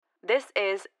This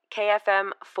is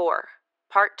KFM 4,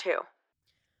 Part 2.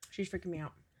 She's freaking me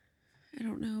out. I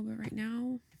don't know, but right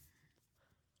now,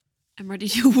 I'm ready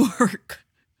to work.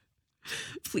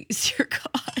 Please, dear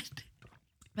God.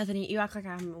 Bethany, you act like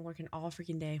I haven't been working all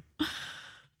freaking day.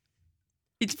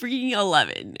 It's freaking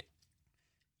 11.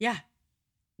 Yeah.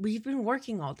 We've been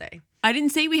working all day. I didn't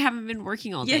say we haven't been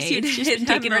working all day. Yes, you it's did. just been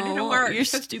taking I'm ready to work. your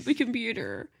stupid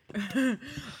computer.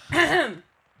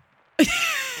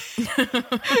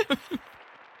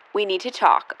 We need to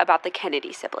talk about the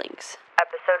Kennedy siblings.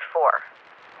 Episode 4.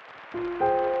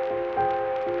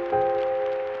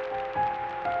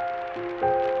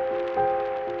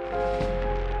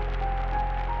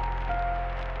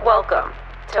 Welcome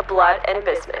to Blood and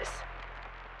Business.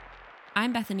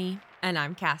 I'm Bethany. And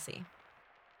I'm Cassie.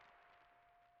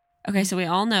 Okay, so we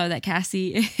all know that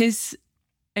Cassie is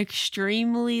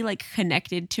extremely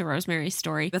connected to Rosemary's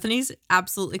story. Bethany's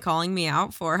absolutely calling me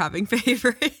out for having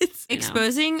favorites.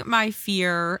 Exposing my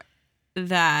fear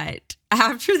that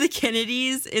after the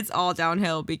Kennedys, it's all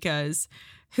downhill because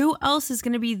who else is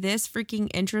going to be this freaking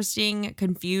interesting,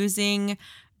 confusing,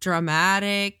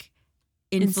 dramatic,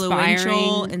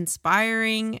 influential,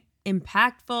 inspiring,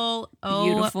 impactful,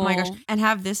 beautiful. Oh my gosh, and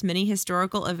have this many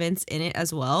historical events in it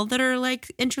as well that are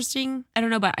interesting. I don't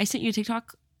know, but I sent you a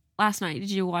TikTok last night. Did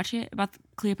you watch it about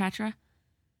Cleopatra?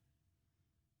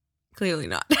 Clearly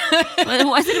not.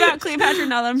 Was it about Cleopatra?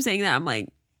 Now that I'm saying that, I'm like,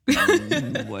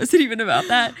 was it even about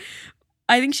that?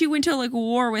 I think she went to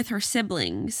war with her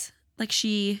siblings.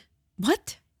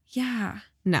 What? Yeah.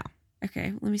 No.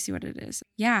 Okay, let me see what it is.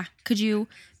 Yeah. Could you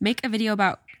make a video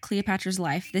about Cleopatra's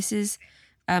life? This is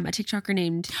a TikToker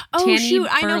named Tanny shoot,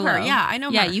 I know her. Burlow. Yeah, I know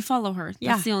her. Yeah, you follow her.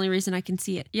 Yeah. That's the only reason I can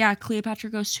see it. Yeah, Cleopatra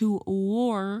goes to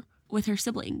war with her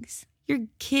siblings. You're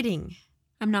kidding.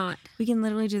 I'm not. We can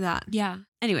literally do that. Yeah.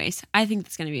 Anyways, I think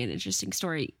it's going to be an interesting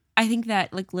story. I think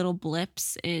that little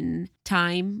blips in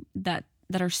time that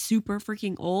are super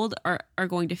freaking old are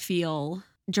going to feel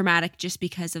dramatic just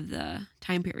because of the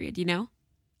time period, you know?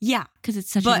 Yeah. Because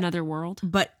it's such another world.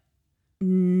 But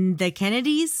the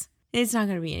Kennedys, it's not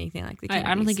going to be anything like the Kennedys.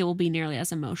 I don't think it will be nearly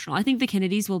as emotional. I think the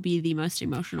Kennedys will be the most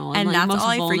emotional. And that's most all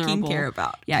I vulnerable. freaking care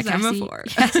about. Yeah,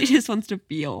 Cassie just wants to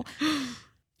feel.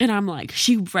 And I'm like,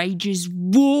 she rages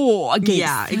war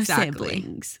against her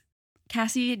siblings.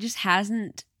 Cassie just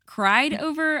hasn't cried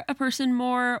over a person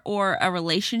more or a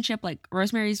relationship like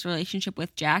Rosemary's relationship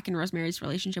with Jack and Rosemary's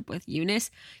relationship with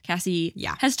Eunice. Cassie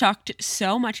has talked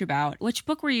so much about. Which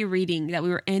book were you reading that we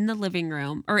were in the living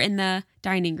room or in the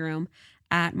dining room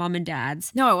at Mom and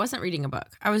Dad's? No, I wasn't reading a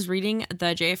book. I was reading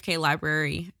the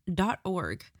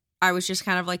jfklibrary.org. I was just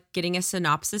kind of getting a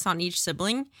synopsis on each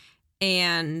sibling.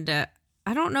 And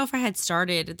I don't know if I had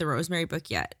started the Rosemary book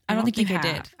yet. I don't think I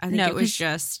did. I think it was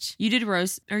just... You did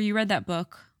you read that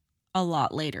book a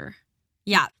lot later.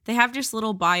 Yeah. They have just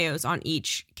little bios on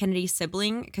each Kennedy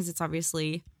sibling because it's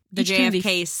obviously the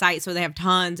JFK site. So they have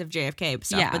tons of JFK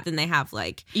stuff. Yeah. But then they have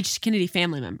each Kennedy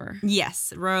family member.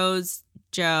 Yes. Rose,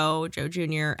 Joe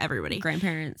Jr., everybody.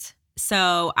 Grandparents.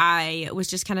 So I was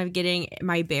just kind of getting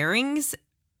my bearings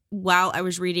while I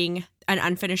was reading An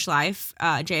Unfinished Life,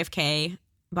 JFK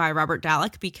by Robert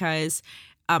Dallek, because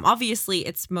obviously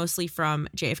it's mostly from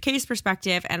JFK's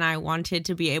perspective, and I wanted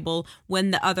to be able,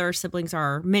 when the other siblings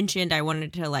are mentioned, I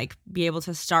wanted to be able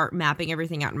to start mapping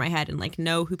everything out in my head and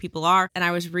know who people are. And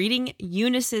I was reading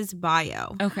Eunice's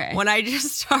bio. Okay. When I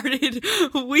just started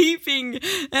weeping,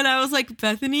 and I was like,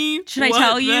 Bethany, should I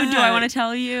tell you? Do I want to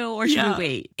tell you, or should we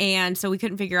wait? And so we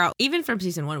couldn't figure out, even from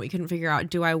season 1, we couldn't figure out,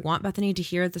 do I want Bethany to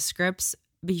hear the scripts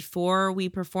before we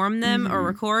perform them or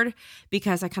record,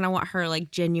 because I kind of want her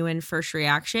genuine first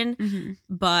reaction,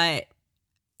 but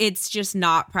it's just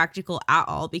not practical at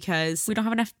all because we don't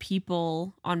have enough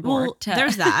people on board.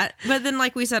 There's that. But then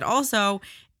we said also,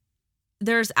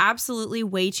 there's absolutely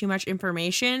way too much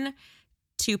information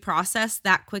to process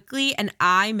that quickly, and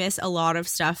I miss a lot of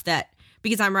stuff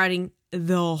because I'm writing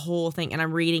the whole thing and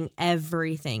I'm reading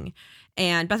everything.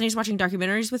 And Bethany's watching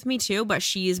documentaries with me too, but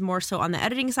she's more so on the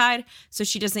editing side. So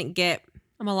she doesn't get...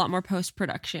 I'm a lot more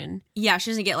post-production. Yeah,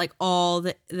 she doesn't get all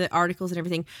the articles and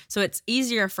everything. So it's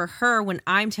easier for her when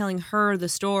I'm telling her the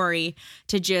story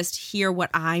to just hear what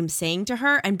I'm saying to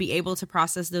her and be able to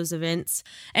process those events.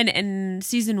 And in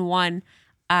season 1,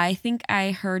 I think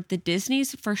I heard the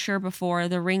Disneys for sure before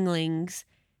the Ringlings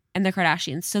and the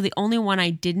Kardashians. So the only one I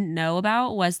didn't know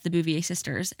about was the Bouvier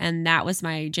sisters. And that was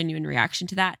my genuine reaction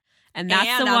to that. And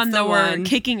that's the one that we're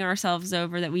kicking ourselves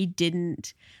over that we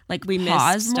didn't we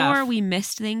pause more. We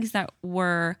missed things that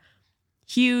were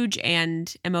huge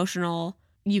and emotional.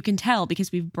 You can tell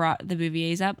because we've brought the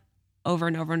Bouviers up over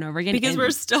and over and over again. Because we're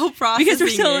still processing Because we're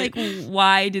still it. like,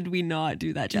 why did we not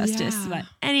do that justice? Yeah. But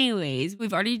anyways,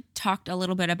 we've already talked a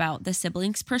little bit about the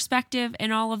siblings' perspective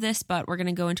in all of this, but we're going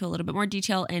to go into a little bit more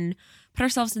detail and put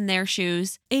ourselves in their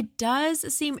shoes. It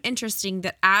does seem interesting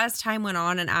that as time went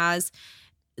on and as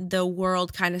the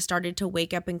world kind of started to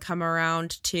wake up and come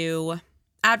around to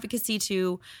advocacy,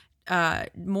 to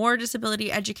more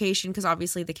disability education, because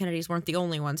obviously the Kennedys weren't the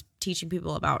only ones teaching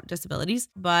people about disabilities,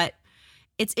 but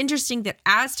it's interesting that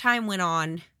as time went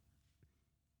on,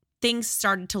 things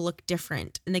started to look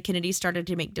different and the Kennedys started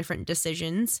to make different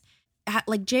decisions.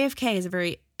 Like JFK is a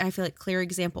very, I feel like, clear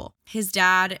example. His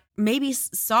dad maybe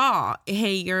saw,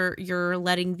 hey, you're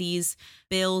letting these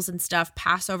bills and stuff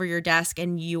pass over your desk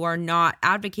and you are not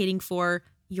advocating for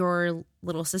your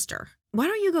little sister. Why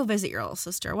don't you go visit your little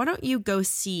sister? Why don't you go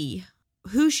see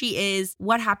who she is,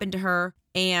 what happened to her,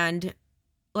 and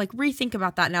like rethink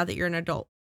about that now that you're an adult.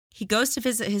 He goes to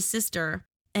visit his sister,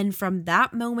 and from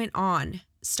that moment on,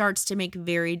 starts to make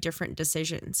very different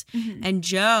decisions. Mm-hmm. And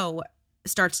Joe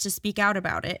starts to speak out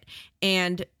about it.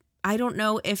 And I don't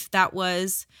know if that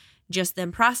was just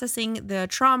them processing the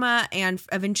trauma and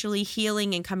eventually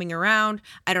healing and coming around.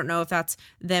 I don't know if that's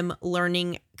them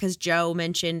learning, because Joe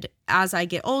mentioned, as I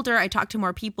get older, I talk to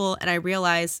more people and I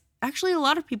realize actually a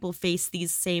lot of people face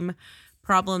these same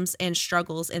problems and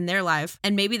struggles in their life.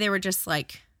 And maybe they were just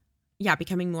like, yeah,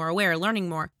 becoming more aware, learning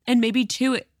more. And maybe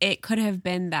too, it could have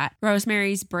been that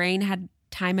Rosemary's brain had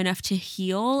time enough to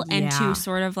heal and to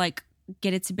sort of like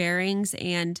get its bearings.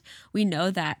 And we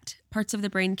know that parts of the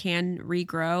brain can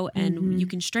regrow and you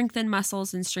can strengthen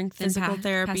muscles and strengthen physical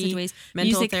therapy, passageways,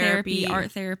 mental music therapy,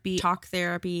 art therapy, talk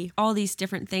therapy, all these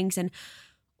different things. And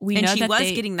we know she that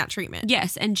was getting that treatment.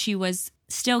 Yes. And she was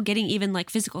still getting even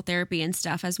like physical therapy and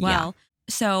stuff as well.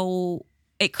 Yeah. So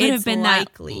it could have been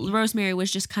likely that Rosemary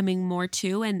was just coming more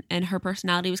to, and her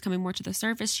personality was coming more to the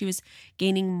surface. She was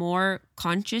gaining more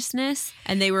consciousness.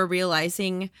 And they were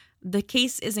realizing the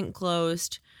case isn't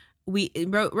closed.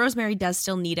 Rosemary does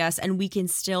still need us, and we can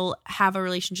still have a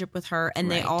relationship with her. And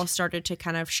they all started to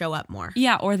kind of show up more.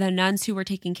 Yeah, or the nuns who were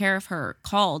taking care of her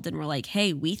called and were like,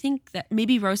 hey, we think that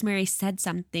maybe Rosemary said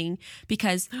something,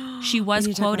 because she was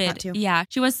quoted. Yeah,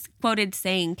 she was quoted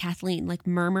saying, Kathleen, like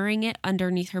murmuring it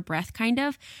underneath her breath, kind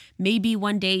of. Maybe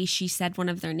one day she said one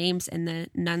of their names and the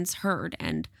nuns heard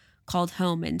and called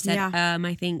home and said,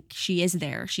 I think she is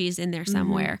there. She is in there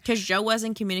somewhere. Because Joe was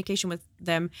in communication with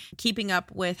them, keeping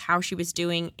up with how she was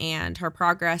doing and her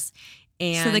progress.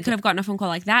 And so they could have gotten a phone call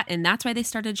like that. And that's why they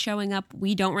started showing up.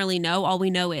 We don't really know. All we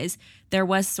know is there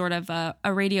was sort of a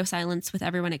radio silence with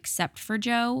everyone except for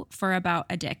Joe for about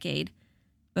a decade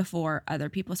before other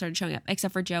people started showing up,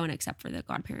 except for Joe and except for the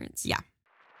godparents. Yeah.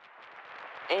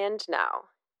 And now,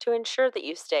 to ensure that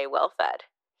you stay well fed,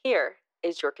 here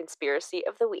is your conspiracy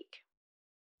of the week.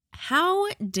 How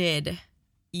did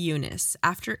Eunice,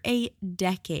 after a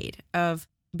decade of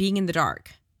being in the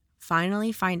dark,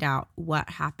 finally find out what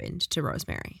happened to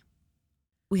Rosemary?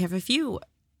 We have a few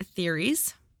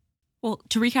theories. Well,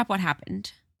 to recap what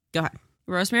happened. Go ahead.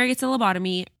 Rosemary gets a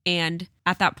lobotomy, and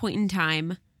at that point in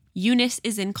time, Eunice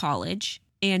is in college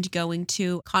and going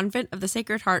to Convent of the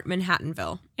Sacred Heart,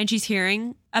 Manhattanville. And she's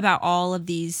hearing about all of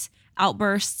these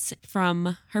outbursts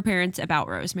from her parents about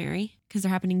Rosemary, because they're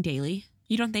happening daily.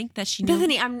 You don't think that she knows?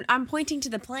 Bethany, I'm pointing to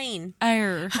the plane.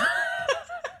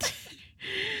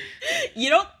 You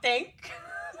don't think?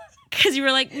 Because you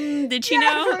were like, did she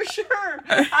know? For sure.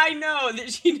 I know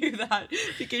that she knew that,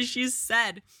 because she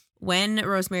said when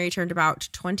Rosemary turned about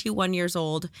 21 years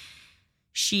old,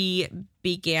 she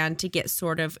began to get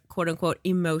sort of quote unquote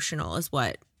emotional, is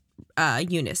what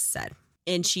Eunice said.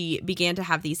 And she began to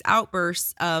have these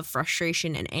outbursts of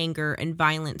frustration and anger and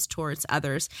violence towards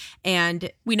others.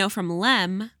 And we know from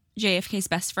Lem, JFK's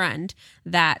best friend,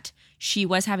 that she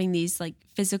was having these like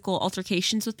physical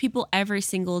altercations with people every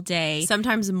single day.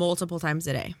 Sometimes multiple times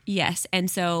a day. Yes. And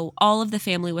so all of the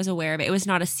family was aware of it. It was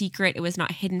not a secret. It was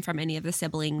not hidden from any of the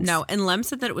siblings. No. And Lem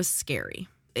said that it was scary.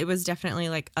 It was definitely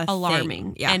like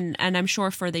alarming. Thing. Yeah. And I'm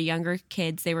sure for the younger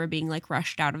kids, they were being like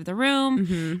rushed out of the room.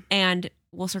 Mm-hmm. And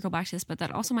we'll circle back to this, but that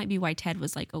also might be why Ted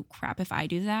was like, oh crap, if I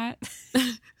do that.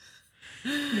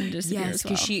 Yes,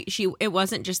 because she it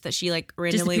wasn't just that she like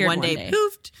randomly one day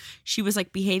poofed. She was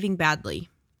like behaving badly,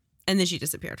 and then she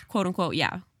disappeared. Quote unquote,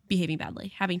 yeah, behaving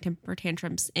badly, having temper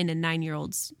tantrums in a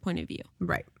 9-year-old's point of view.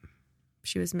 Right.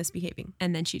 She was misbehaving.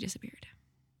 And then she disappeared,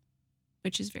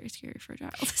 which is very scary for a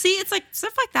child. See, it's like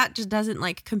stuff like that just doesn't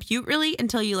like compute really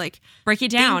until you like break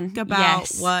it down. Think about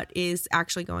what is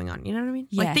actually going on. You know what I mean?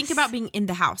 Yes. Like think about being in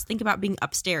the house. Think about being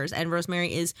upstairs and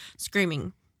Rosemary is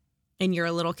screaming and you're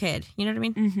a little kid. You know what I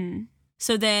mean? Mm-hmm.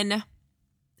 So then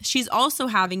she's also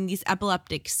having these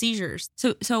epileptic seizures.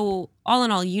 So all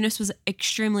in all, Eunice was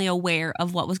extremely aware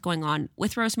of what was going on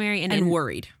with Rosemary and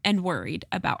worried. And worried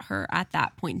about her at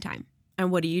that point in time.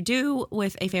 And what do you do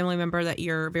with a family member that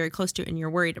you're very close to and you're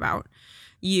worried about?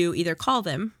 You either call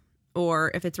them,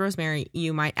 or if it's Rosemary,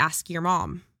 you might ask your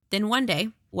mom. Then one day,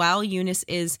 while Eunice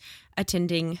is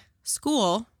attending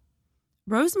school,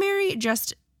 Rosemary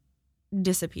just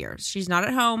disappears. She's not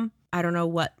at home. I don't know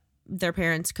what their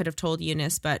parents could have told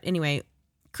Eunice, but anyway,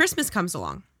 Christmas comes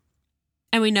along.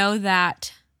 And we know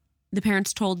that the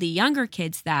parents told the younger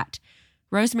kids that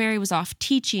Rosemary was off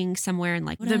teaching somewhere in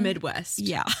the Midwest.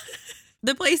 Yeah.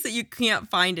 The place that you can't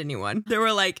find anyone. They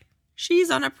were like,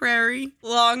 she's on a prairie,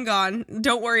 long gone.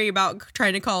 Don't worry about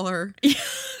trying to call her.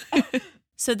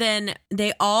 So then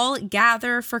they all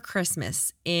gather for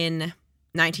Christmas in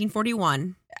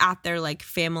 1941 at their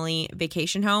family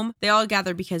vacation home. They all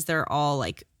gather because they're all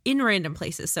in random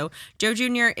places. So Joe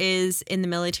Jr. is in the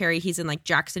military. He's in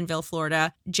Jacksonville,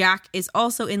 Florida. Jack is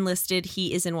also enlisted.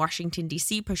 He is in Washington,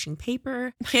 D.C. pushing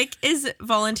paper. Kik is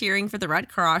volunteering for the Red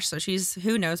Cross. So she's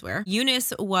who knows where.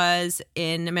 Eunice was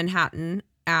in Manhattan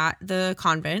at the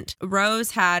convent.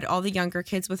 Rose had all the younger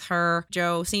kids with her.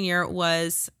 Joe Sr.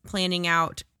 was planning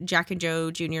out Jack and Joe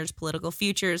Jr.'s political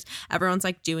futures. Everyone's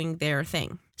doing their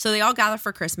thing. So they all gather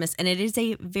for Christmas, and it is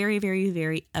a very, very,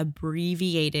 very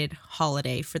abbreviated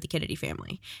holiday for the Kennedy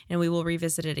family. And we will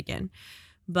revisit it again.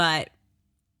 But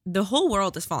the whole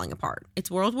world is falling apart.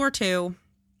 It's World War II.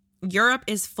 Europe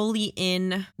is fully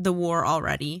in the war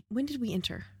already. When did we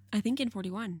enter? I think in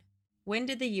 41. When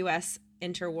did the U.S.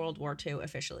 enter World War II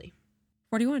officially?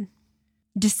 41.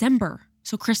 December.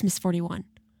 So Christmas 41.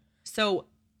 So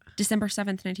December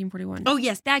 7th, 1941. Oh,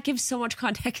 yes. That gives so much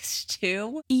context,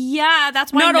 too. Yeah,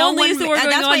 that's why not only is the war going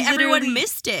that's on, why everyone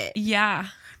missed it. Yeah.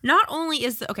 Not only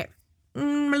is okay.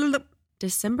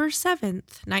 December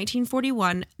 7th,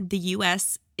 1941, the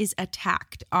U.S. is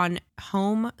attacked on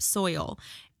home soil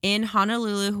in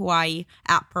Honolulu, Hawaii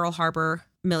at Pearl Harbor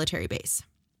military base.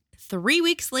 3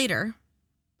 weeks later,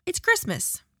 it's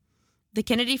Christmas. The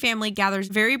Kennedy family gathers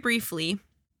very briefly,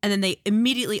 and then they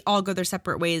immediately all go their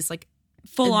separate ways,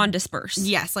 full on disperse.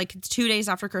 Yes, it's 2 days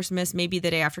after Christmas, maybe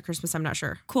the day after Christmas, I'm not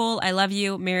sure. Cool, I love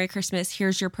you, Merry Christmas,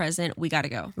 here's your present, we gotta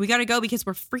go. We gotta go because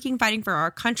we're freaking fighting for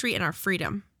our country and our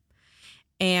freedom.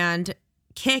 And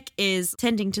Kik is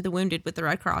tending to the wounded with the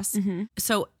Red Cross. Mm-hmm.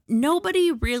 So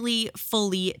nobody really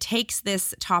fully takes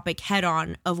this topic head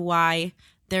on of why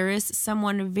there is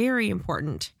someone very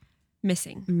important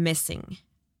missing,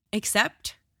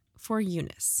 except for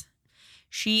Eunice.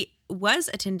 She was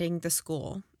attending the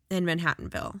school in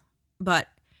Manhattanville, but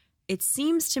it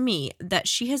seems to me that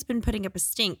she has been putting up a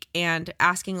stink and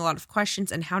asking a lot of questions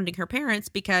and hounding her parents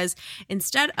because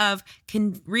instead of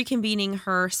reconvening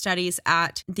her studies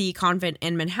at the convent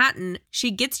in Manhattan,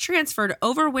 she gets transferred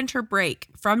over winter break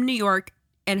from New York,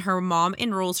 and her mom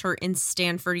enrolls her in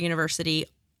Stanford University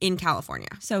in California.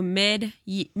 So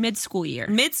mid-school year.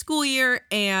 Mid-school year,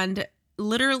 and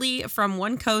literally from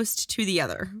one coast to the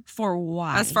other. For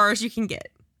why? As far as you can get.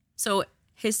 So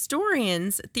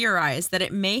historians theorize that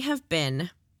it may have been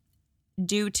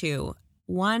due to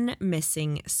one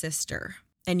missing sister.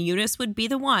 And Eunice would be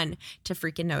the one to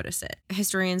freaking notice it.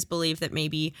 Historians believe that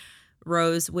maybe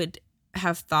Rose would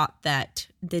have thought that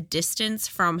the distance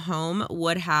from home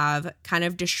would have kind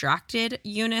of distracted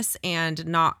Eunice and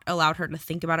not allowed her to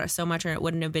think about it so much, or it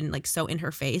wouldn't have been so in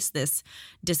her face, this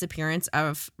disappearance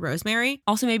of Rosemary.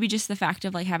 Also maybe just the fact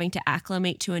of having to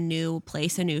acclimate to a new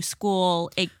place, a new school,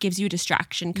 it gives you a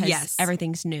distraction because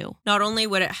everything's new. Not only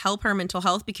would it help her mental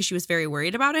health because she was very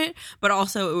worried about it, but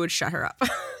also it would shut her up.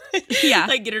 Yeah.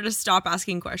 Get her to stop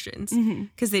asking questions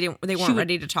because they weren't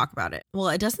ready to talk about it. Well,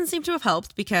 it doesn't seem to have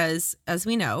helped because, as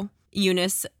we know,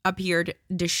 Eunice appeared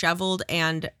disheveled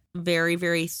and very,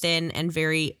 very thin and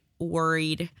very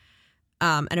worried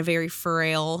in a very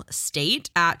frail state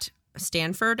at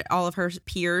Stanford. All of her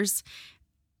peers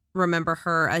remember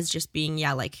her as just being,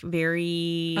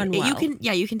 very unwell.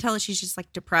 You can tell that she's just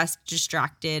depressed,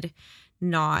 distracted,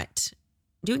 not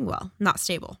doing well, not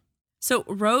stable. So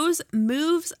Rose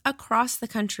moves across the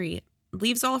country,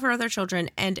 leaves all of her other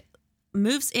children, and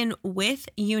moves in with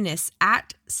Eunice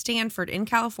at Stanford in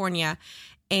California.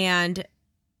 And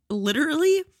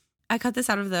literally, I cut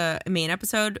this out of the main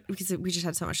episode because we just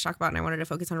had so much to talk about and I wanted to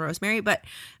focus on Rosemary. But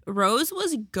Rose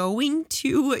was going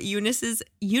to Eunice's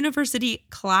university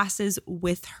classes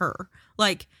with her.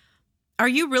 Are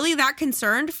you really that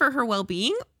concerned for her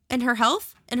well-being and her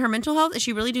health and her mental health? Is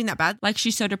she really doing that bad?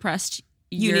 She's so depressed.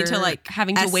 you need to like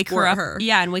having to wake her up. her.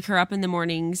 Yeah, and wake her up in the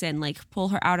mornings and like pull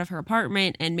her out of her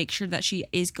apartment and make sure that she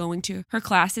is going to her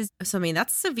classes. So, I mean,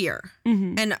 that's severe.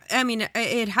 Mm-hmm. And I mean,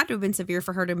 it had to have been severe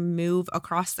for her to move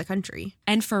across the country.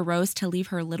 And for Rose to leave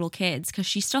her little kids because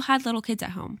she still had little kids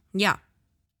at home. Yeah.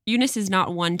 Eunice is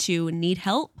not one to need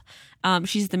help.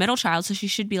 She's the middle child, so she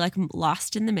should be like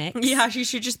lost in the mix. Yeah, she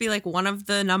should just be like one of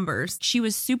the numbers. She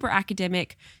was super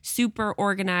academic, super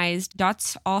organized,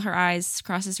 dots all her I's,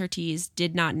 crosses her T's,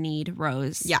 did not need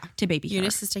Rose to baby her.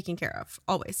 Eunice is taken care of,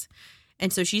 always.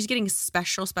 And so she's getting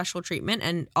special treatment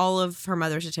and all of her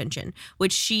mother's attention,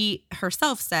 which she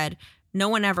herself said no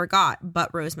one ever got but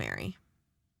Rosemary.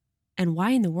 And why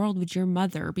in the world would your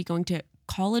mother be going to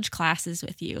college classes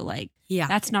with you? Like,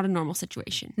 that's not a normal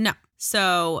situation. No.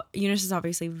 So Eunice is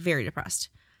obviously very depressed,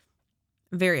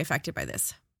 very affected by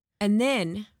this. And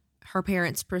then her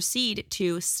parents proceed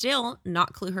to still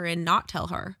not clue her in, not tell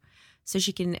her, so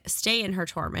she can stay in her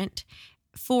torment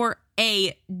for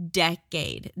a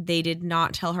decade. They did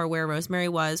not tell her where Rosemary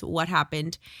was, what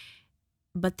happened.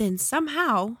 But then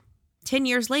somehow, 10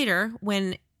 years later,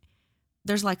 when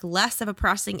there's like less of a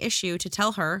pressing issue to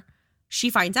tell her, she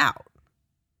finds out.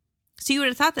 So you would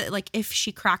have thought that like if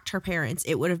she cracked her parents,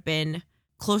 it would have been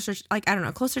closer, like, I don't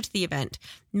know, closer to the event.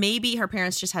 Maybe her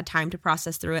parents just had time to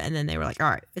process through it and then they were like,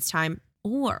 all right, it's time.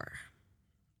 Or,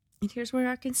 and here's where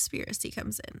our conspiracy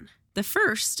comes in. The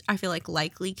first, I feel like,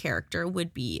 likely character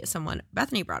would be someone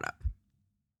Bethany brought up.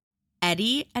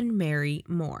 Eddie and Mary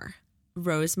Moore,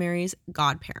 Rosemary's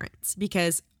godparents,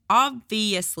 because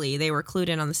obviously they were clued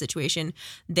in on the situation.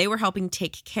 They were helping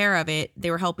take care of it. They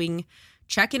were helping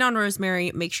check in on Rosemary,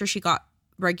 make sure she got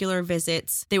regular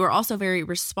visits. They were also very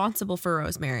responsible for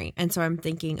Rosemary. And so I'm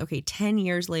thinking, okay, 10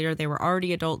 years later, they were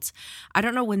already adults. I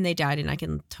don't know when they died, and I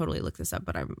can totally look this up,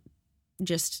 but I'm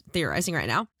just theorizing right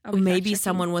now. Maybe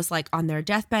someone was like on their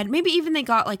deathbed. Maybe even they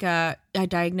got like a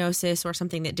diagnosis or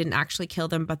something that didn't actually kill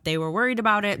them, but they were worried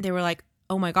about it. They were like,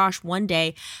 oh my gosh, one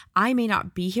day I may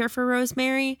not be here for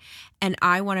Rosemary, and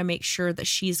I want to make sure that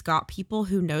she's got people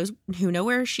who know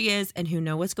where she is and who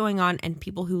know what's going on, and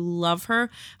people who love her,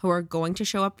 who are going to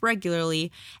show up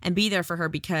regularly and be there for her,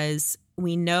 because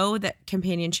we know that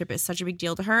companionship is such a big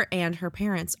deal to her, and her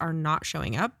parents are not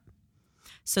showing up.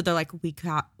 So they're like,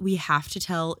 we have to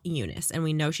tell Eunice, and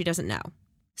we know she doesn't know.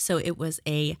 So it was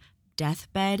a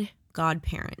deathbed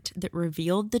godparent that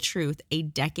revealed the truth a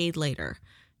decade later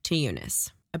to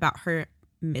Eunice about her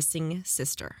missing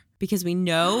sister, because we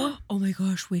know. Oh my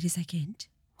gosh, wait a second.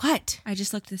 What? I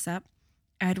just looked this up.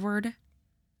 Edward.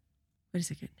 Wait a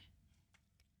second.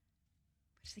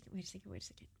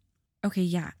 Okay,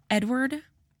 yeah. Edward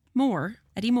Moore,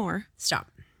 Eddie Moore.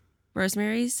 Stop.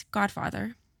 Rosemary's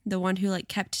godfather, the one who like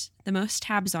kept the most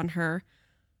tabs on her,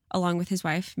 along with his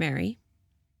wife, Mary,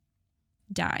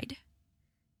 died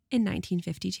in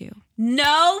 1952.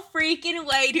 No freaking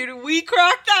way, dude. We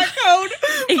cracked that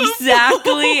code.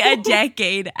 Exactly a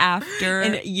decade after.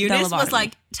 And Eunice was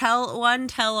like, tell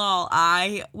all.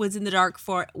 I was in the dark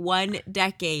for 1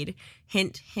 decade.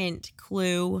 Hint, hint,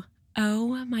 clue.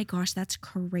 Oh my gosh, that's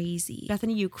crazy.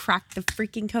 Bethany, you cracked the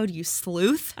freaking code, you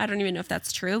sleuth. I don't even know if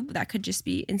that's true. That could just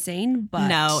be insane, but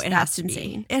no, it has to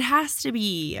insane. Be. It has to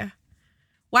be.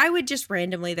 Why would just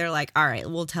randomly they're like, all right,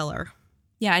 we'll tell her.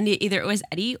 Yeah, and either it was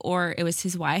Eddie or it was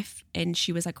his wife, and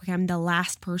she was like, okay, I'm the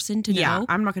last person to know. Yeah,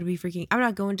 I'm not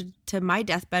going to my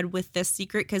deathbed with this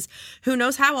secret, because who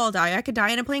knows how I'll die. I could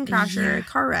die in a plane crash or a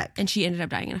car wreck. And she ended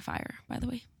up dying in a fire, by the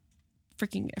way.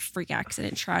 Freaking freak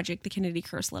accident, tragic. The Kennedy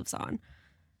curse lives on.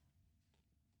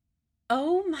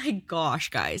 Oh my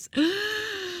gosh, guys.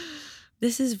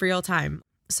 This is real time.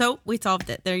 So we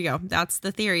solved it. There you go. That's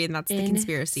the theory, and that's the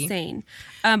conspiracy. Insane.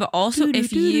 But also,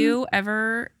 if you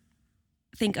ever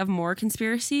think of more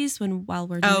conspiracies while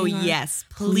we're doing yes,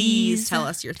 please tell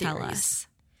us your theories.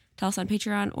 Tell us on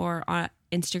Patreon or on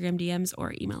Instagram DMs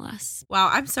or email us. Wow,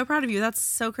 I'm so proud of you. That's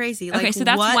so crazy. Okay, so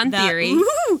that's one theory.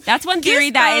 That's one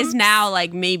theory that is now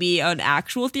like maybe an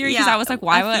actual theory, because I was like,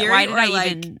 why did I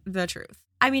even the truth?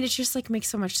 I mean, it just like makes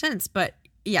so much sense, but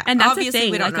yeah, and that's obviously the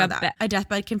thing, we don't like know that. A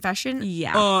deathbed confession?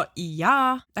 Yeah.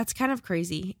 Yeah. That's kind of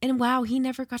crazy. And wow, he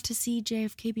never got to see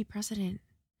JFK be president.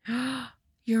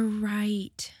 You're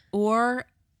right. Or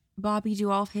Bobby do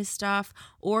all of his stuff,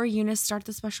 or Eunice start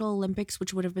the Special Olympics,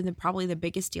 which would have been probably the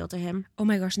biggest deal to him. Oh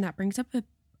my gosh, and that brings up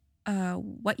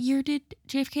what year did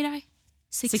JFK die?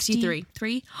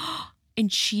 63.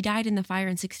 And she died in the fire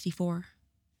in 64.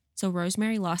 So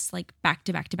Rosemary lost like back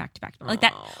to back to back to back. Like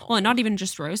that. Well, not even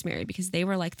just Rosemary, because they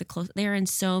were like they are in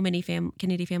so many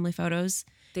Kennedy family photos.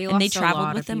 They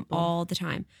traveled with them all the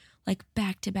time. Like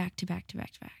back to back to back to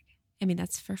back to back. I mean,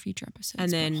 that's for future episodes.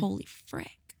 And then holy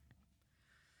frick.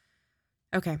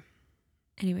 Okay.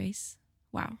 Anyways,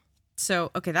 wow.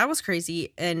 So, okay, that was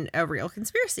crazy and a real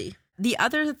conspiracy. The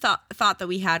other thought that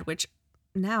we had, which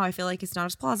now I feel like it's not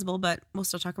as plausible, but we'll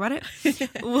still talk about it,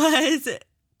 was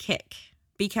Kik.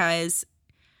 Because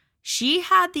she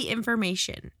had the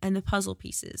information and the puzzle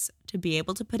pieces to be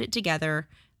able to put it together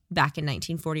back in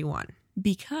 1941.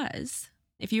 Because,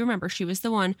 if you remember, she was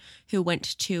the one who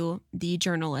went to the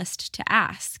journalist to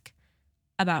ask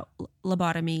about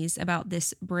lobotomies, about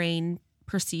this brain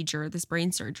procedure, this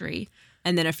brain surgery.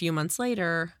 And then a few months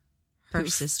later, her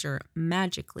sister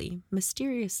magically,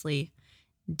 mysteriously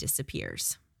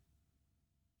disappears.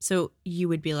 So you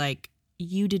would be like,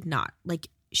 you did not. Like,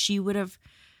 she would have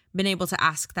been able to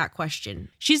ask that question.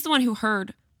 She's the one who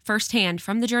heard firsthand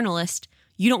from the journalist,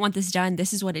 you don't want this done.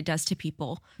 This is what it does to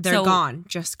people. They're gone,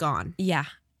 just gone. Yeah.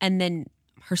 And then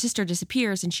her sister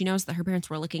disappears and she knows that her parents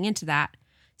were looking into that.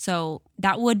 So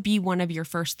that would be one of your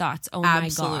first thoughts. Oh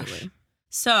Absolutely. My gosh.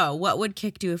 So what would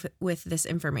Kik do with this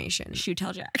information? She would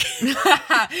tell Jack.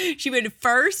 She would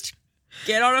first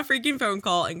get on a freaking phone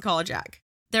call and call Jack.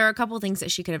 There are a couple things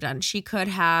that she could have done. She could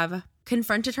have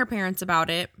confronted her parents about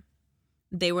it.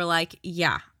 They were like,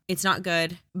 yeah, it's not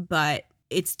good, but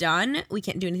it's done. We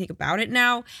can't do anything about it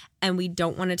now. And we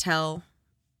don't want to tell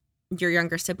your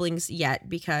younger siblings yet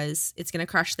because it's going to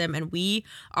crush them. And we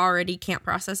already can't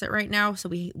process it right now. So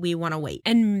we want to wait.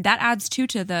 And that adds too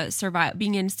to the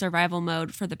being in survival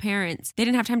mode for the parents. They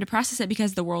didn't have time to process it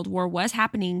because the World War was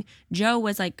happening. Jo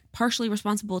was like partially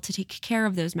responsible to take care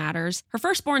of those matters. Her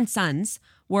firstborn sons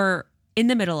were in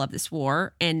the middle of this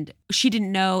war and she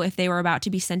didn't know if they were about to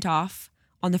be sent off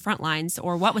on the front lines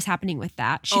or what was happening with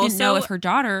that. She didn't know if her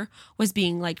daughter was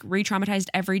being like re-traumatized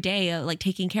every day, like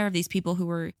taking care of these people who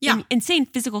were in insane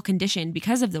physical condition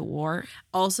because of the war.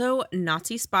 Also,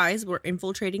 Nazi spies were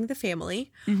infiltrating the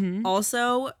family. Mm-hmm.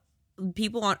 Also,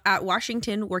 people at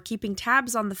Washington were keeping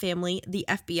tabs on the family. The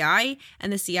FBI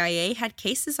and the CIA had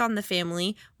cases on the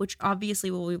family, which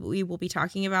obviously we will be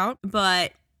talking about.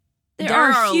 But there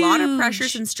are a lot of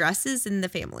pressures and stresses in the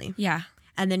family. Yeah.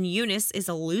 And then Eunice is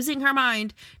losing her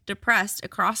mind, depressed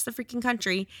across the freaking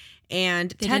country.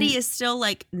 And Teddy is still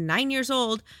like 9 years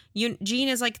old. Jean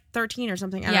is like 13 or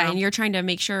something. I don't know. And you're trying to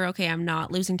make sure, okay, I'm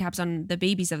not losing tabs on the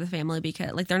babies of the family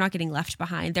because like they're not getting left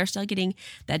behind. They're still getting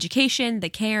the education, the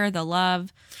care, the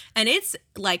love. And it's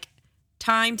like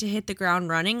time to hit the ground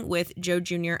running with Jo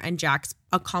Jr. and Jack's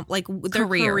their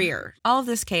career. All of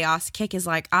this chaos. Kik is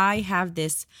like, I have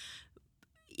this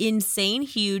insane,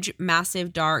 huge,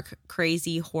 massive, dark,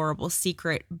 crazy, horrible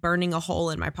secret burning a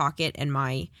hole in my pocket and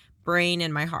my brain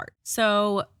and my heart.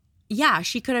 So yeah,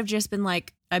 she could have just been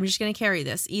like, I'm just going to carry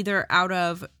this either out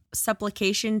of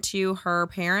supplication to her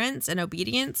parents and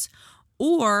obedience,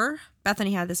 or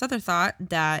Bethany had this other thought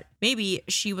that maybe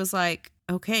she was like,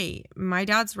 okay, my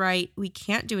dad's right. We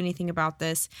can't do anything about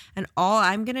this. And all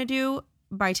I'm going to do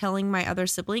by telling my other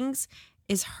siblings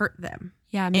is hurt them.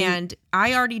 Yeah, maybe. And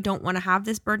I already don't want to have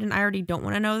this burden. I already don't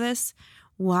want to know this.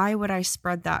 Why would I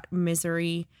spread that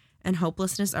misery and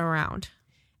hopelessness around?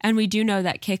 And we do know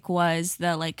that Kik was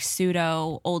the like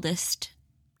pseudo oldest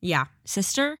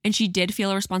sister. And she did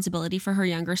feel a responsibility for her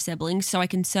younger siblings. So I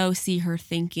can so see her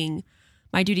thinking,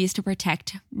 my duty is to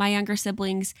protect my younger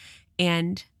siblings,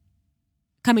 and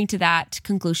coming to that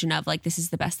conclusion of like, this is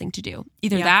the best thing to do.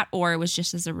 Either that, or it was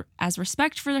just as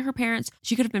respect for her parents.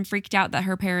 She could have been freaked out that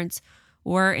her parents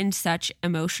were in such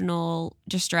emotional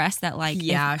distress that like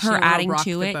her adding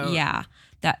to it,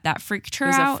 that freaked her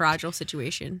out. It was a fragile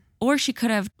situation. Or she could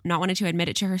have not wanted to admit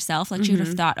it to herself. Like she would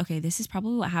have thought, okay, this is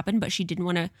probably what happened, but she didn't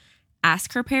want to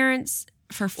ask her parents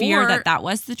for fear that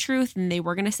was the truth and they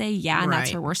were going to say, and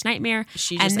that's her worst nightmare.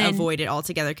 She just avoided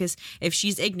altogether because if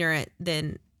she's ignorant,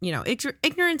 then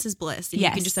ignorance is bliss. And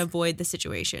you can just avoid the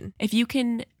situation. If you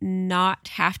can not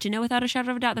have to know without a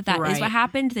shadow of a doubt that is what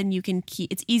happened, then you can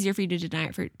it's easier for you to deny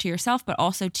it to yourself, but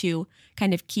also to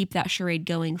kind of keep that charade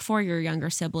going for your younger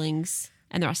siblings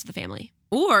and the rest of the family.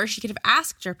 Or she could have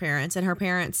asked her parents and her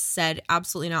parents said,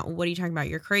 absolutely not. What are you talking about?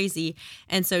 You're crazy.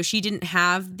 And so she didn't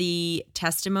have the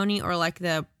testimony or like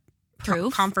the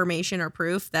proof, confirmation or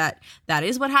proof that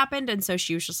is what happened. And so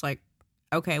she was just like,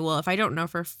 okay, well, if I don't know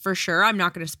for sure, I'm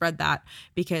not going to spread that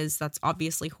because that's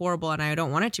obviously horrible and I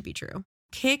don't want it to be true.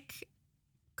 Kik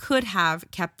could have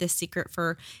kept this secret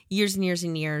for years and years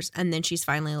and years. And then she's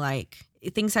finally like,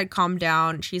 things had calmed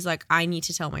down. She's like, I need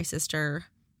to tell my sister.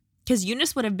 Because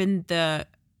Eunice would have been the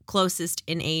closest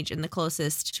in age and the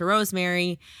closest to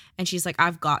Rosemary. And she's like,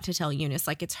 I've got to tell Eunice.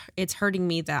 Like, it's hurting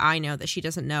me that I know that she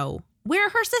doesn't know where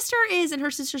her sister is and her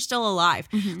sister's still alive.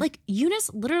 Mm-hmm. Like,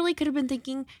 Eunice literally could have been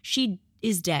thinking she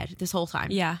is dead this whole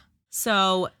time. Yeah.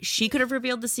 So she could have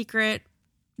revealed the secret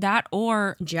That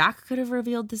or Jack could have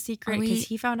revealed the secret because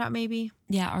he found out maybe.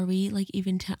 Yeah, are we like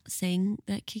even saying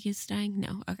that Kiki's dying?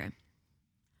 No. Okay.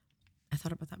 I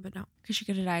thought about that, but no. Because she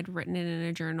could have died, written it in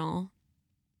a journal.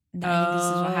 That this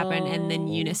is what happened. And then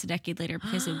Eunice a decade later,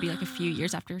 because it would be like a few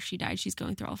years after she died, she's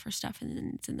going through all of her stuff and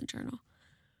then it's in the journal.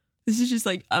 This is just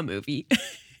like a movie.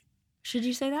 Should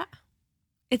you say that?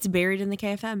 It's buried in the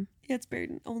KFM. Yeah, it's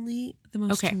buried in only the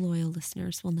most loyal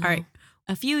listeners will know. All right.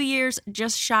 A few years,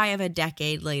 just shy of a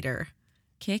decade later,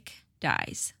 Kik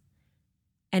dies.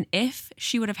 And if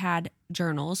she would have had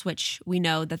journals, which we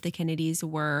know that the Kennedys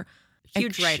were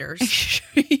huge writers,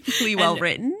 extremely well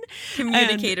written,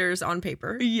 communicators on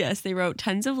paper. Yes, they wrote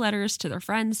tons of letters to their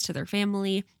friends, to their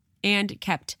family, and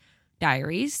kept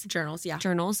diaries, journals.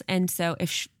 And so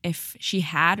if she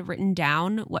had written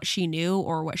down what she knew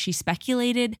or what she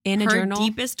speculated in a journal, her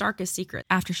deepest, darkest secret,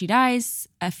 after she dies,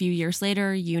 a few years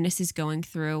later, Eunice is going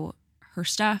through her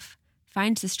stuff,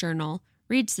 finds this journal,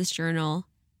 reads this journal,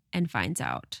 and finds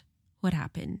out what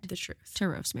happened, the truth, to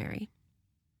Rosemary.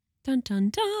 Dun dun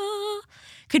dun.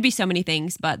 Could be so many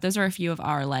things, but those are a few of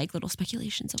our like little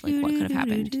speculations of like what could have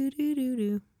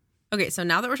happened. Okay, so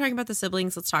now that we're talking about the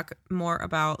siblings, let's talk more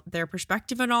about their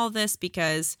perspective on all of this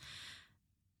because,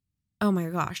 oh my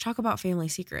gosh, talk about family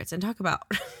secrets and talk about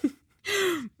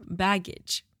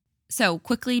baggage. So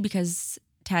quickly, because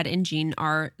Ted and Jean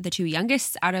are the two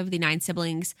youngest out of the 9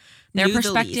 siblings, their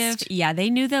perspective, they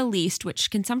knew the least,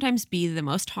 which can sometimes be the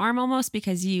most harm almost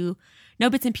because you know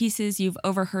bits and pieces, you've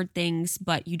overheard things,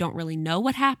 but you don't really know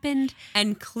what happened.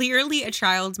 And clearly a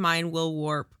child's mind will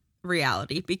warp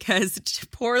reality because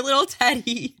poor little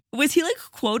Teddy. Was he like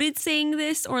quoted saying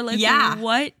this or like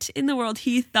what in the world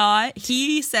he thought?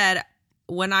 He said,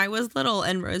 when I was little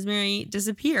and Rosemary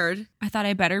disappeared, I thought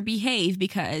I better behave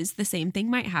because the same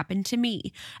thing might happen to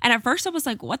me. And at first I was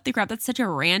like, what the crap? That's such a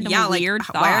random, weird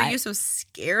thought. Why are you so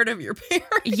scared of your parents?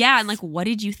 Yeah. And like, what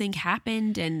did you think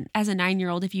happened? And as a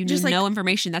 9-year-old, if you knew no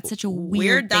information, that's such a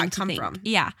weird thing to think. From?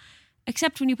 Yeah.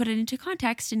 Except when you put it into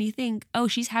context and you think, oh,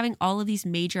 she's having all of these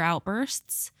major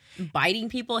outbursts. Biting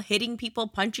people, hitting people,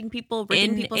 punching people,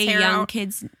 ripping people's hair out. In a young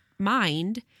kid's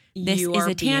mind, this is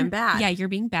a being bad. Yeah, you're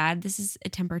being bad. This is a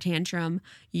temper tantrum.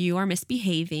 You are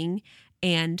misbehaving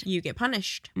and you get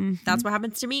punished. Mm-hmm. That's what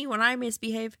happens to me when I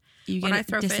misbehave. You when get I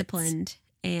throw disciplined. Fits.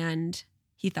 And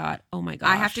he thought, oh my gosh.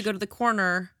 I have to go to the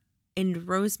corner, and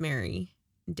Rosemary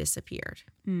disappeared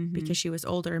because she was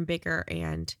older and bigger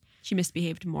and she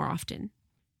misbehaved more often.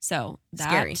 So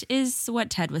that is what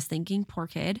Ted was thinking. Poor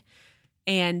kid.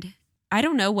 And I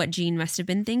don't know what Jean must have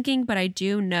been thinking, but I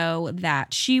do know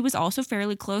that she was also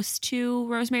fairly close to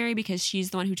Rosemary because she's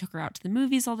the one who took her out to the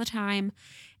movies all the time.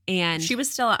 And she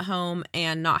was still at home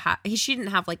and she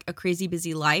didn't have like a crazy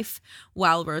busy life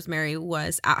while Rosemary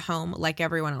was at home like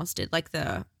everyone else did, like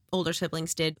the older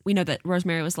siblings did. We know that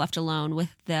Rosemary was left alone with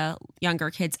the younger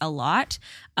kids a lot.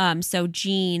 So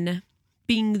Jean,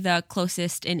 being the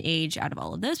closest in age out of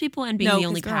all of those people and being the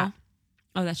only girl.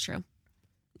 Oh, that's true.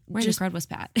 Where in the crud was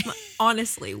Pat?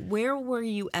 Honestly, where were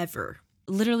you ever?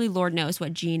 Literally, Lord knows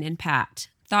what Jean and Pat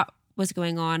thought was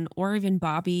going on, or even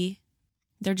Bobby.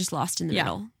 They're just lost in the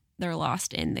middle. They're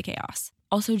lost in the chaos.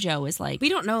 Also, Joe is like... We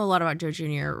don't know a lot about Joe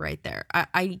Jr. right there.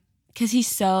 Because he's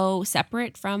so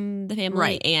separate from the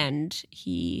family and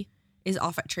he is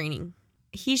off at training.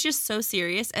 He's just so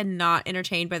serious and not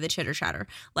entertained by the chitter chatter.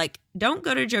 Like, don't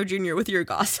go to Joe Jr. with your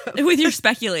gossip. With your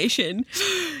speculation.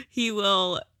 He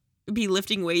will be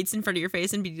lifting weights in front of your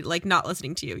face and be like not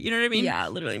listening to you. You know what I mean? Yeah,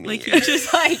 literally me. Like, you're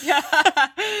just like...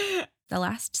 The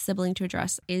last sibling to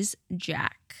address is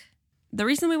Jack. The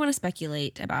reason we want to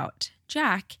speculate about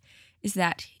Jack is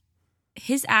that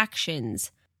his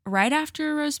actions right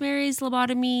after Rosemary's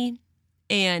lobotomy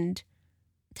and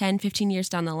 10, 15 years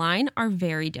down the line are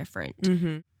very different.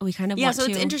 Mm-hmm. We kind of want so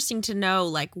it's interesting to know,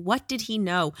 like, what did he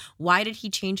know? Why did he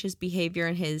change his behavior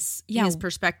and his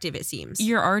perspective, it seems?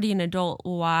 You're already an adult.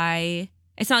 Why?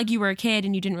 It's not like you were a kid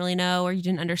and you didn't really know or you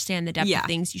didn't understand the depth of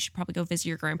things. You should probably go visit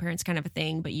your grandparents kind of a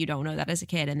thing, but you don't know that as a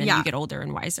kid. And then you get older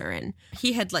and wiser. And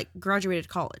he had, like, graduated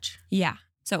college. Yeah.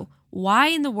 So why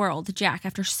in the world, Jack,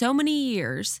 after so many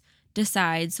years,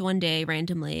 decides one day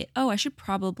randomly, oh, I should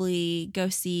probably go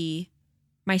see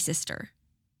my sister?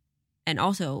 And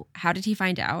also, how did he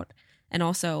find out? And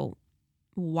also,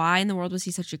 why in the world was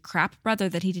he such a crap brother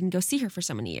that he didn't go see her for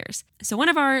so many years? So one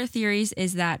of our theories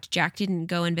is that Jack didn't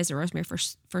go and visit Rosemary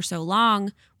for so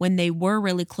long when they were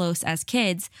really close as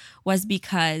kids was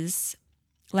because,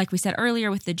 like we said earlier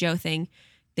with the Joe thing,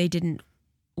 they didn't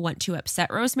want to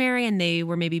upset Rosemary and they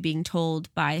were maybe being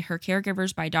told by her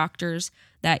caregivers, by doctors,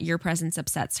 that your presence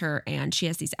upsets her and she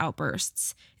has these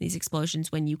outbursts, these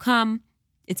explosions when you come.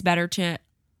 It's better to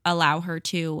allow her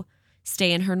to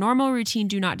stay in her normal routine.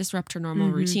 Do not disrupt her normal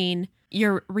routine.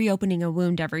 You're reopening a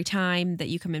wound every time that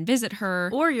you come and visit her.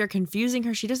 Or you're confusing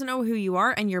her. She doesn't know who you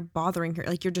are and you're bothering her.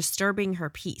 Like, you're disturbing her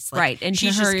peace. Like, right. And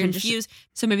she's just confused.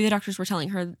 So maybe the doctors were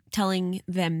telling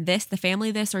them this, the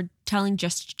family this, or telling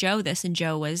just Joe this. And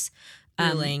Joe was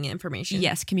relaying information.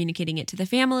 Yes, communicating it to the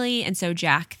family. And so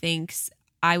Jack thinks,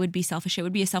 I would be selfish. It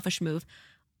would be a selfish move.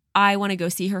 I want to go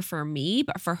see her for me,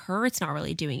 but for her, it's not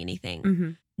really doing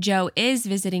anything. Joe is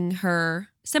visiting her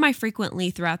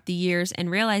semi-frequently throughout the years and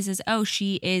realizes, oh,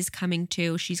 she is coming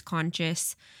to. She's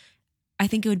conscious. I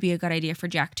think it would be a good idea for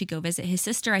Jack to go visit his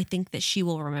sister. I think that she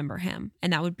will remember him.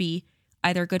 And that would be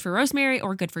either good for Rosemary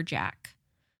or good for Jack.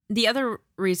 The other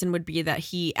reason would be that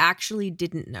he actually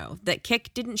didn't know, that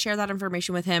Kik didn't share that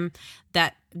information with him,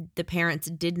 that the parents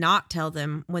did not tell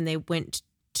them when they went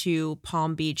to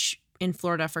Palm Beach in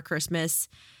Florida for Christmas,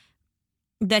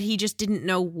 that he just didn't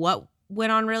know what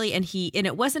went on really. And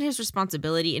it wasn't his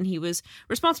responsibility, and he was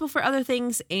responsible for other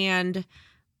things. And,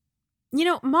 you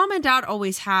know, Mom and Dad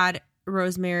always had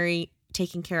Rosemary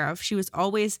taken care of. She was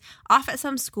always off at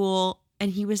some school,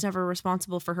 and he was never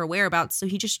responsible for her whereabouts. So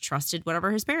he just trusted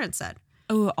whatever his parents said.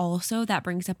 Oh, also that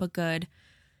brings up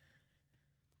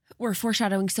we're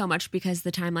foreshadowing so much because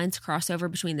the timelines cross over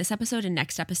between this episode and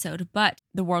next episode, but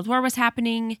the World War was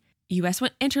happening. U.S.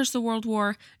 enters the World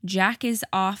War. Jack is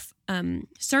off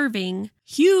serving.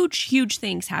 Huge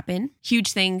things happen.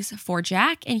 Huge things for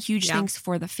Jack and huge things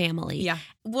for the family. Yeah.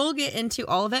 We'll get into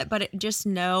all of it, but just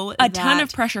know a ton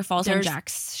of pressure falls on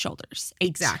Jack's shoulders.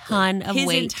 Exactly. A ton of weight.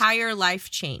 His entire life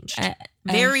changed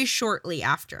very shortly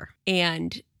after.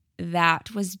 And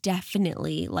that was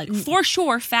definitely, like, for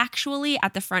sure, factually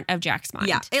at the front of Jack's mind.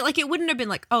 Yeah. It wouldn't have been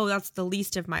like, oh, that's the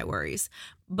least of my worries.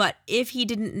 But if he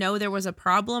didn't know there was a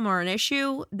problem or an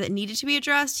issue that needed to be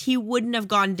addressed, he wouldn't have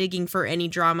gone digging for any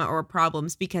drama or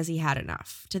problems because he had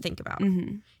enough to think about.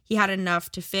 He had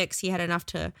enough to fix. He had enough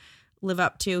to live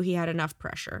up to. He had enough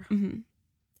pressure.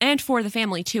 And for the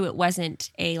family, too, it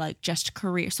wasn't a, like, just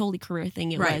solely career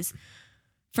thing. It was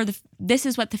this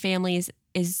is what the family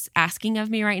is asking of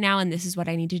me right now, and this is what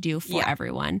I need to do for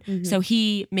everyone. So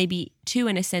he maybe, too,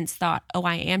 in a sense, thought, oh,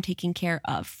 I am taking care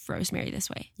of Rosemary this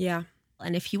way. Yeah.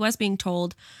 And if he was being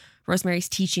told Rosemary's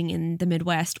teaching in the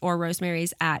Midwest, or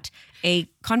Rosemary's at a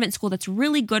convent school that's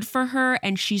really good for her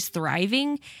and she's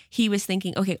thriving, he was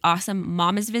thinking, okay, awesome.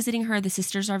 Mom is visiting her. The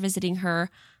sisters are visiting her.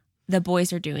 The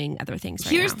boys are doing other things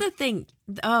right now. Here's the thing.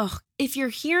 Oh, if you're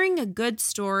hearing a good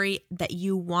story that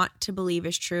you want to believe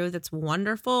is true, that's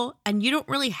wonderful, and you don't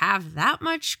really have that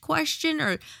much question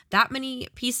or that many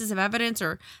pieces of evidence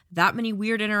or that many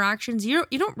weird interactions, you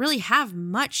don't really have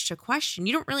much to question.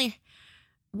 You don't really...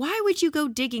 Why would you go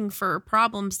digging for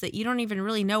problems that you don't even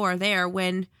really know are there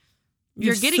when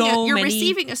you're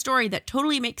receiving a story that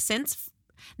totally makes sense,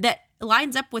 that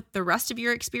lines up with the rest of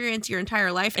your experience your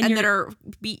entire life, and that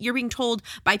you're being told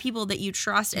by people that you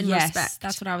trust and respect.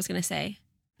 That's what I was going to say.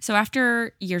 So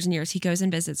after years and years, he goes and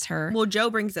visits her. Well, Joe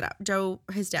brings it up. Joe,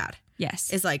 his dad,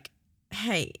 is like,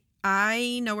 hey,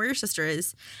 I know where your sister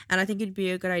is, and I think it'd be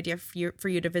a good idea for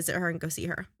you to visit her and go see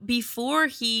her. Before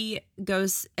he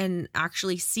goes and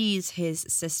actually sees his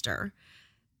sister,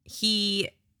 he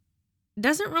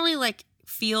doesn't really, like,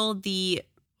 feel the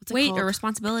weight or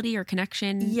responsibility or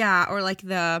connection. Yeah, or like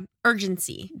the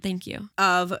urgency. Thank you.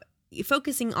 Of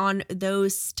focusing on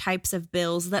those types of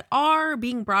bills that are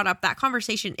being brought up. That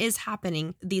conversation is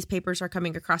happening. These papers are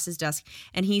coming across his desk,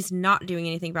 and he's not doing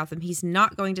anything about them. He's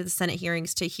not going to the Senate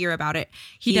hearings to hear about it.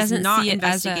 He doesn't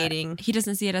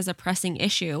see it as a pressing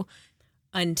issue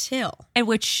until, and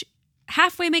which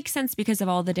halfway makes sense because of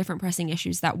all the different pressing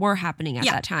issues that were happening at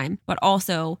that time. But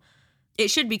also, it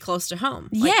should be close to home.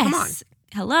 Like, come on.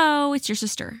 Hello, it's your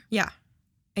sister. Yeah.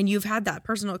 And you've had that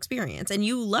personal experience, and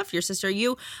you love your sister.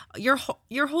 Your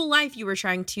whole life you were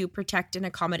trying to protect and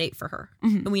accommodate for her.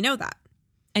 And we know that.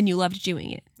 And you loved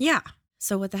doing it. Yeah.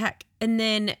 So what the heck? And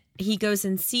then he goes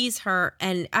and sees her,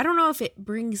 and I don't know if it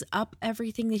brings up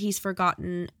everything that he's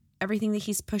forgotten, everything that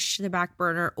he's pushed to the back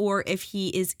burner, or if he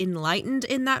is enlightened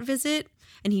in that visit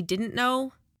and he didn't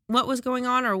know what was going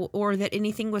on, or that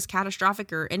anything was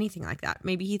catastrophic or anything like that.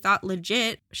 Maybe he thought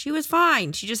legit she was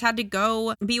fine. She just had to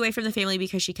go be away from the family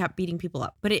because she kept beating people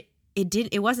up. But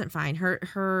it wasn't fine.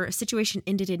 Her situation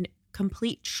ended in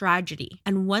complete tragedy.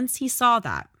 And once he saw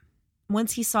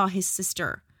his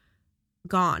sister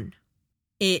gone,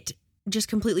 it just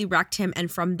completely wrecked him. And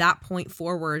from that point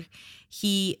forward,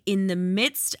 he, in the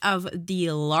midst of the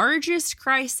largest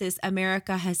crisis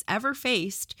America has ever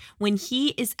faced, when he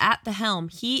is at the helm,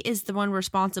 he is the one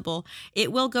responsible.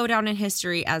 It will go down in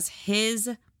history as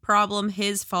his problem,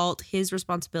 his fault, his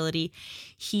responsibility.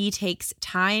 He takes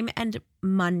time and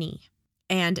money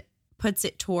and puts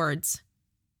it towards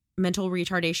mental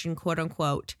retardation, quote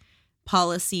unquote,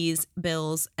 policies,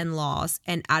 bills, and laws,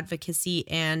 and advocacy,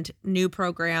 and new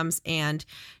programs, and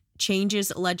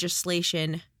changes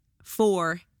legislation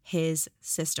for his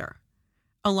sister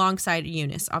alongside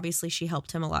Eunice. Obviously, she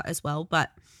helped him a lot as well,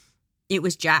 but it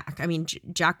was Jack. I mean,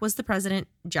 Jack was the president.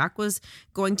 Jack was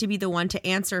going to be the one to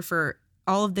answer for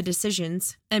all of the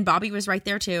decisions. And Bobby was right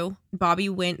there too. Bobby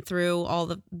went through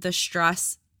all the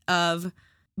stress of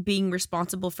being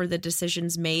responsible for the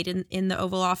decisions made in the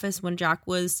Oval Office when Jack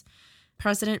was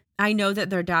president. I know that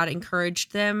their dad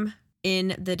encouraged them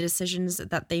in the decisions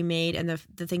that they made and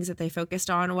the things that they focused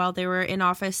on while they were in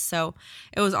office. So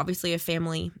it was obviously a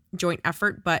family joint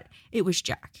effort, but it was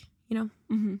Jack, you know?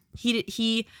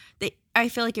 Mm-hmm. I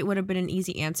feel like it would have been an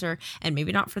easy answer, and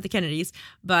maybe not for the Kennedys,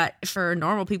 but for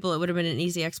normal people, it would have been an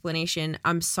easy explanation.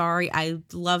 I'm sorry. I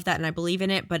love that and I believe in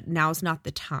it, but now's not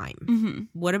the time.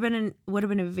 Mm-hmm. Would have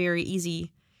been a very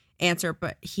easy answer,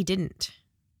 but he didn't.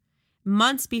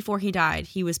 Months before he died,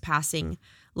 he was passing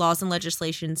laws and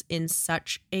legislations in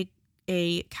such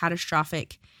a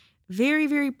catastrophic, very,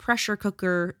 very pressure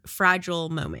cooker, fragile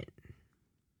moment.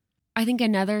 I think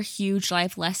another huge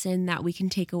life lesson that we can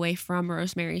take away from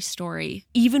Rosemary's story,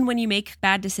 even when you make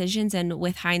bad decisions and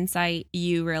with hindsight,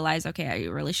 you realize, okay, I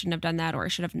really shouldn't have done that, or I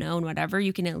should have known, whatever,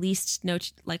 you can at least know,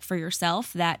 like, for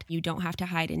yourself that you don't have to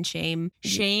hide in shame.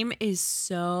 Shame is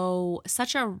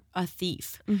such a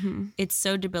thief. Mm-hmm. It's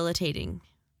so debilitating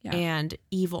and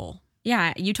evil.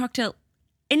 Yeah, you talk to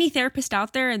any therapist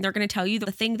out there and they're going to tell you the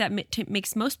thing that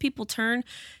makes most people turn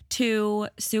to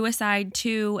suicide,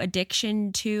 to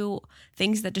addiction, to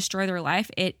things that destroy their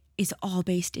life. It is all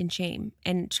based in shame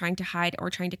and trying to hide or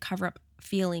trying to cover up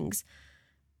feelings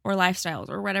or lifestyles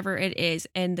or whatever it is.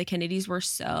 And the Kennedys were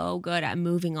so good at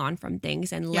moving on from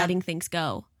things and letting things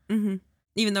go. Mm-hmm.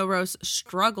 Even though Rose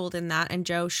struggled in that and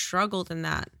Joe struggled in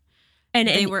that. And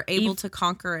they were able to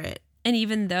conquer it. And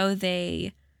even though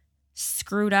they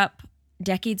screwed up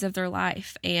decades of their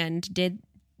life and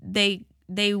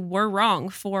they were wrong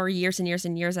for years and years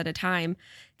and years at a time,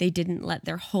 they didn't let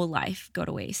their whole life go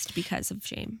to waste because of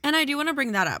shame. And I do want to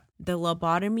bring that up. The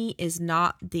lobotomy is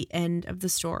not the end of the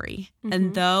story. Mm-hmm.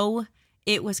 And though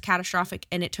it was catastrophic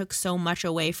and it took so much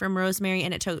away from Rosemary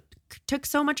and it took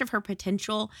so much of her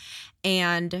potential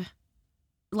and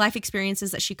life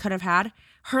experiences that she could have had,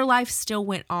 her life still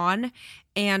went on,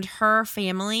 and her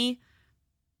family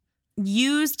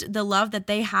used the love that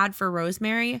they had for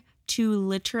Rosemary to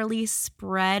literally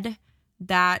spread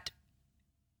that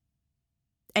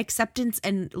acceptance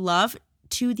and love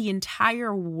to the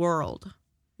entire world.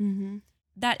 Mm-hmm.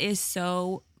 That is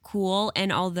so cool.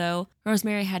 And although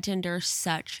Rosemary had to endure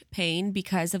such pain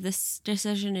because of this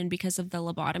decision and because of the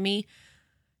lobotomy,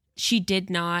 she did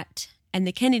not, and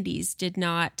the Kennedys did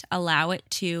not allow it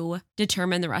to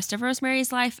determine the rest of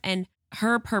Rosemary's life. And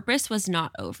her purpose was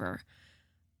not over.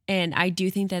 And I do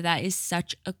think that is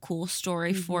such a cool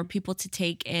story for people to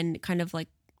take and kind of like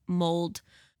mold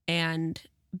and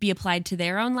be applied to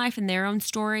their own life and their own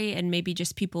story, and maybe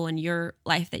just people in your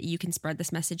life that you can spread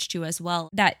this message to as well,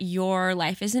 that your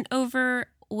life isn't over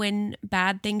when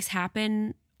bad things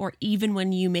happen, or even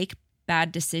when you make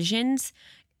bad decisions.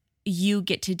 You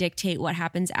get to dictate what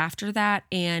happens after that.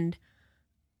 And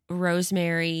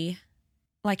Rosemary,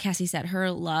 like Cassie said, her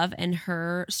love and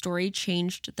her story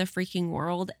changed the freaking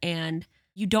world. And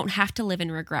you don't have to live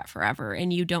in regret forever.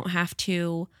 And you don't have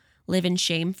to live in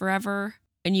shame forever.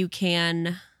 And you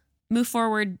can move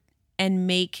forward and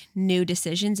make new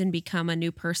decisions and become a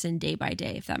new person day by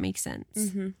day, if that makes sense.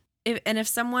 Mm-hmm. If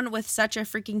someone with such a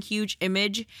freaking huge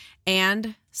image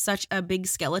and such a big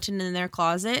skeleton in their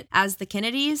closet as the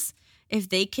Kennedys, if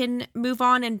they can move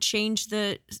on and change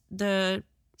the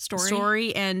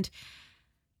story and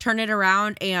turn it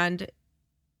around and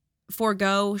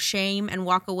forego shame and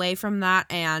walk away from that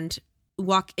and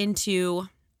walk into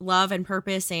love and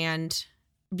purpose and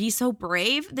be so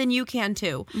brave, then you can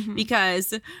too. Mm-hmm.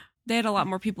 Because they had a lot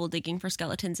more people digging for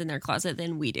skeletons in their closet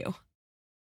than we do.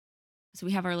 So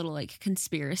we have our little like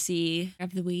conspiracy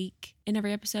of the week. In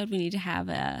every episode, we need to have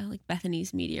a like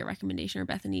Bethany's media recommendation or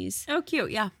Bethany's. Oh,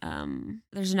 cute. Yeah.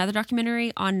 There's another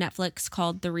documentary on Netflix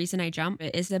called The Reason I Jump.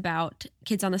 It is about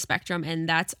kids on the spectrum. And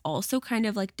that's also kind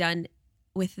of like done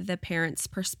with the parents'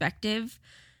 perspective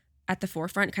at the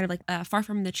forefront. Kind of like Far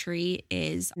From the Tree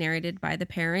is narrated by the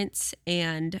parents,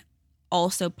 and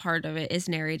also part of it is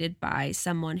narrated by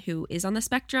someone who is on the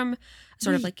spectrum.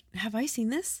 Sort of like, have I seen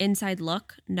this? Inside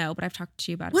look? No, but I've talked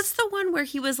to you about it. What's the one where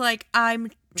he was like,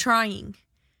 I'm trying?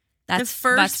 That's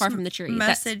Far from the Tree.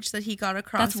 Message that he got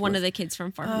across. That's one of the kids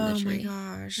from Far from the Tree. Oh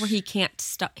my gosh. Where he can't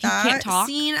stop. He can't talk.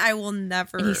 Scene I will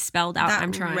never. And he spelled out, that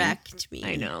I'm trying. Wrecked me.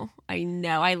 I know.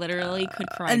 I literally could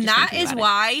cry. And just that thinking is about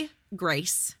why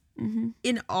grace it.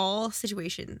 in all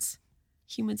situations.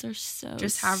 Humans are so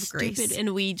just have stupid, grace.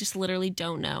 and we just literally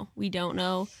don't know. We don't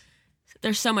know.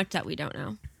 There's so much that we don't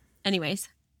know. Anyways,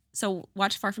 so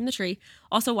watch Far from the Tree.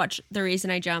 Also watch The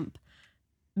Reason I Jump,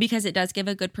 because it does give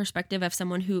a good perspective of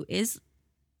someone who is,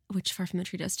 which Far from the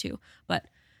Tree does too, but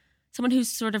someone who's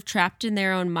sort of trapped in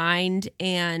their own mind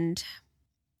and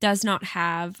does not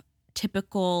have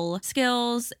typical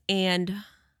skills and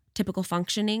typical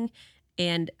functioning.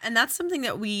 And that's something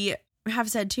that we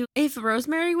have said too. If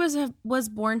Rosemary was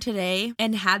born today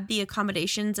and had the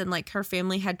accommodations and like her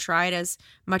family had tried as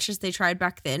much as they tried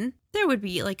back then, there would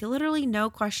be like literally no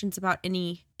questions about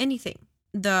anything.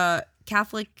 The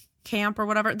Catholic camp or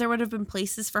whatever, there would have been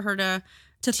places for her to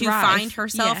find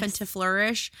herself. Yes. And to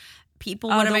flourish.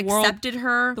 People would have accepted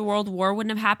her. The World War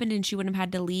wouldn't have happened and she wouldn't have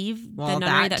had to leave the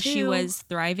nunnery that she was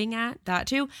thriving at. That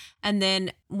too. And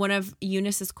then one of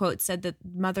Eunice's quotes said that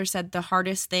Mother said the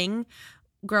hardest thing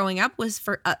growing up was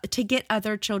for to get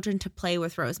other children to play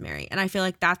with Rosemary. And I feel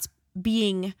like that's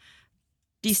being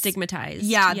destigmatized.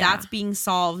 Yeah, that's being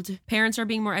solved. Parents are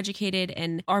being more educated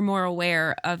and are more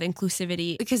aware of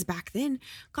inclusivity. Because back then,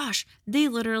 gosh, they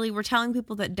literally were telling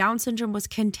people that Down syndrome was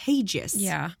contagious.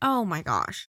 Yeah. Oh my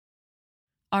gosh.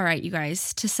 All right, you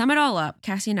guys, to sum it all up,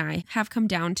 Cassie and I have come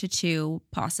down to two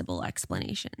possible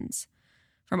explanations.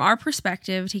 From our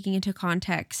perspective, taking into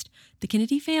context the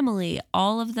Kennedy family,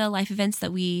 all of the life events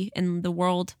that and the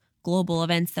world global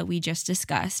events that we just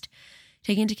discussed,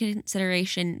 taking into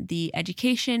consideration the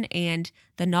education and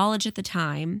the knowledge at the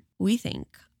time, we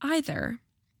think either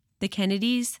the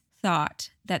Kennedys thought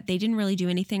that they didn't really do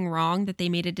anything wrong, that they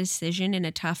made a decision in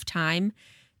a tough time,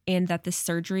 and that the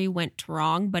surgery went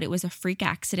wrong, but it was a freak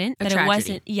accident. That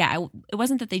tragedy. It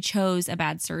wasn't that they chose a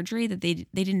bad surgery, that they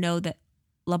didn't know that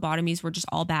lobotomies were just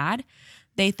all bad.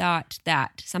 They thought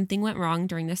that something went wrong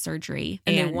during the surgery.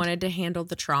 And they wanted to handle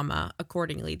the trauma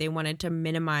accordingly. They wanted to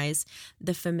minimize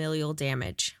the familial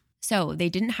damage. So they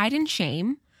didn't hide in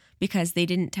shame because they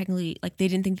didn't think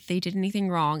that they did anything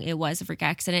wrong. It was a freak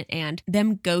accident, and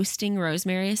them ghosting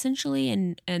Rosemary essentially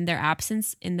and their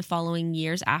absence in the following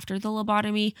years after the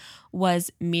lobotomy was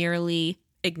merely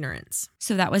ignorance.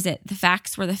 So that was it. The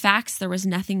facts were the facts. There was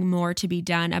nothing more to be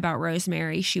done about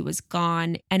Rosemary. She was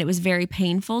gone, and it was very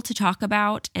painful to talk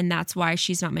about, and that's why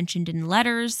she's not mentioned in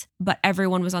letters. But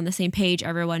everyone was on the same page.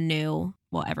 Everyone knew.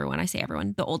 Well, everyone, I say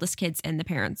everyone, the oldest kids and the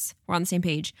parents were on the same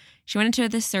page. She went into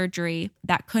this surgery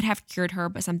that could have cured her,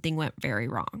 but something went very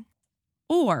wrong.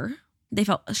 Or they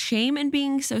felt shame in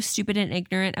being so stupid and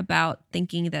ignorant about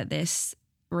thinking that this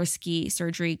risky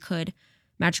surgery could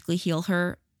magically heal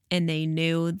her. And they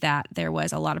knew that there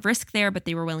was a lot of risk there, but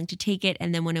they were willing to take it.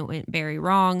 And then when it went very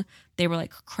wrong, they were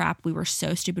like, crap, we were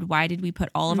so stupid. Why did we put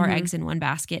all of our eggs in one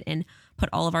basket and put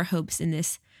all of our hopes in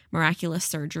this miraculous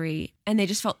surgery? And they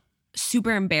just felt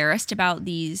super embarrassed about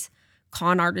these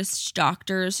con artist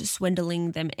doctors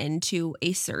swindling them into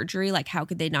a surgery. Like, how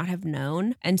could they not have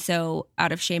known? And so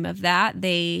out of shame of that,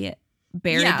 they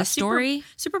buried the story.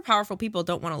 Super powerful people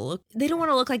don't want to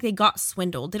look like they got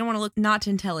swindled. They don't want to look not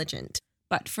intelligent.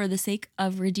 But for the sake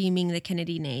of redeeming the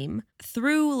Kennedy name,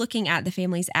 through looking at the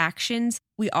family's actions,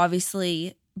 we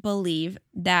obviously believe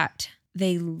that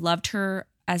they loved her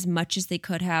as much as they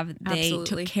could have. They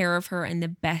took care of her in the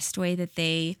best way that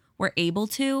they were able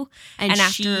to. And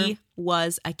she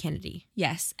was a Kennedy.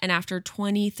 Yes. And after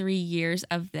 23 years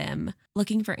of them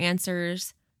looking for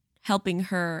answers, helping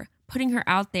her, putting her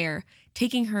out there,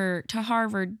 taking her to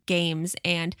Harvard games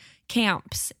and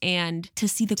camps and to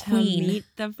see the queen. Meet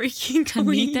the freaking queen. To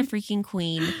meet the freaking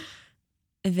queen.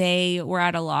 They were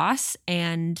at a loss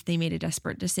and they made a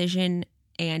desperate decision,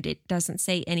 and it doesn't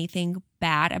say anything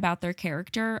bad about their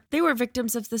character. They were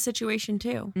victims of the situation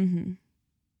too. Mm-hmm.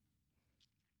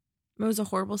 It was a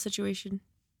horrible situation.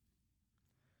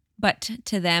 But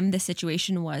to them, the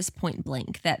situation was point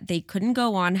blank, that they couldn't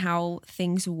go on how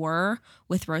things were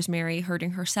with Rosemary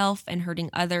hurting herself and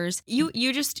hurting others. You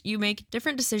make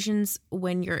different decisions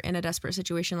when you're in a desperate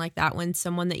situation like that, when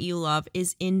someone that you love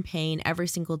is in pain every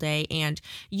single day and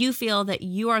you feel that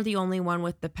you are the only one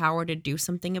with the power to do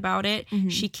something about it. Mm-hmm.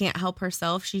 She can't help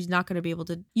herself. She's not going to be able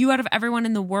to. You, out of everyone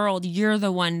in the world, you're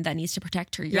the one that needs to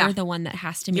protect her. You're the one that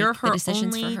has to make the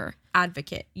decisions for her.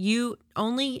 Advocate.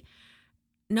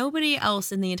 Nobody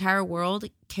else in the entire world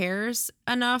cares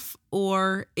enough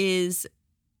or is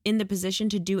in the position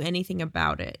to do anything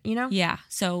about it, you know? Yeah.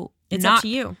 So it's up to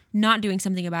you. Not doing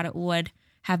something about it would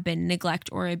have been neglect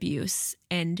or abuse.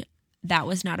 And that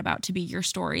was not about to be your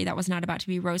story. That was not about to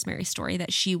be Rosemary's story,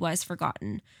 that she was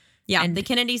forgotten. Yeah, and the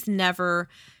Kennedys never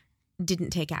didn't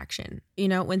take action. You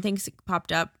know, when things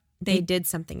popped up, they did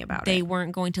something about it. They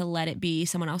weren't going to let it be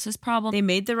someone else's problem. They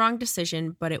made the wrong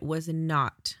decision, but it was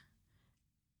not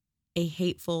a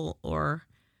hateful or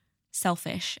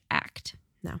selfish act.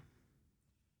 No.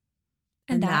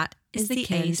 And that is the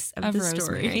case of the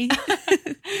Rosemary.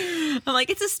 I'm like,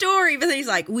 it's a story, but then he's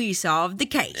like, we solved the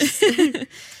case.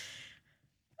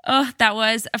 Oh, that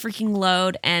was a freaking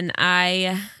load. And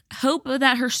I hope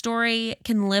that her story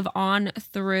can live on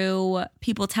through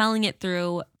people telling it,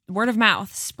 through word of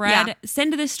mouth.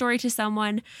 Send this story to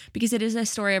someone, because it is a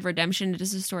story of redemption. It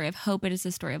is a story of hope. It is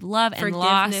a story of love and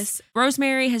loss.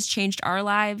 Rosemary has changed our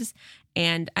lives.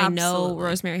 And I know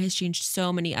Rosemary has changed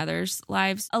so many others'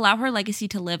 lives. Allow her legacy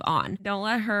to live on. Don't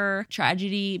let her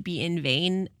tragedy be in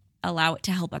vain. Allow it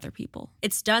to help other people.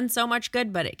 It's done so much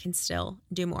good, but it can still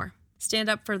do more. Stand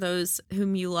up for those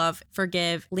whom you love,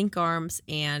 forgive, link arms,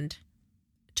 and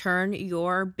turn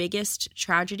your biggest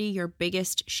tragedy, your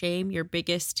biggest shame, your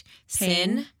biggest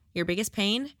sin, your biggest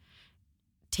pain.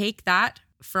 Take that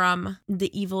from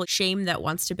the evil shame that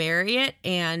wants to bury it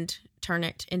and turn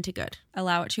it into good.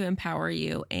 Allow it to empower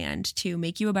you and to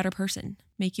make you a better person,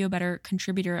 make you a better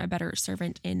contributor, a better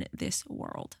servant in this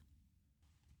world.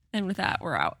 And with that,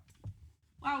 we're out.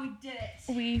 Wow, we did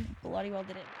it. We bloody well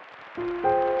did it.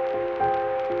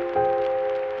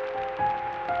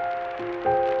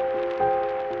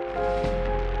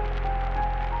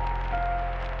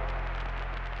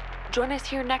 Join us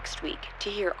here next week to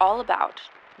hear all about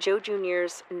Joe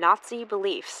Jr.'s Nazi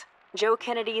beliefs, Joe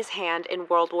Kennedy's hand in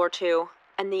World War II,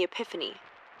 and the epiphany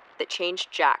that changed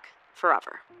Jack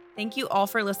forever. Thank you all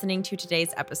for listening to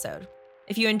today's episode.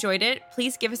 If you enjoyed it,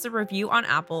 please give us a review on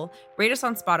Apple, rate us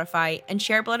on Spotify, and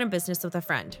share Blood and Business with a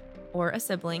friend or a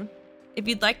sibling. If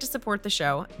you'd like to support the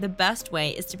show, the best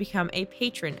way is to become a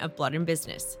patron of Blood and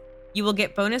Business. You will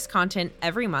get bonus content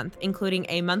every month, including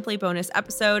a monthly bonus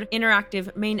episode,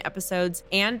 interactive main episodes,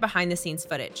 and behind-the-scenes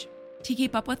footage. To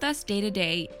keep up with us day to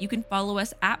day, you can follow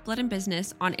us at Blood and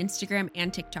Business on Instagram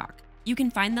and TikTok. You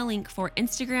can find the link for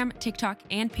Instagram, TikTok,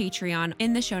 and Patreon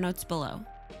in the show notes below.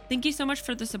 Thank you so much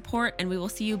for the support, and we will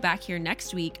see you back here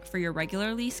next week for your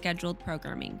regularly scheduled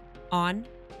programming on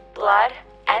Blood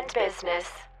and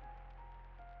Business.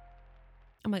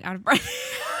 I'm like out of breath.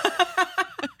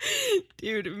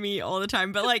 Dude, me all the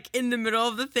time. But like in the middle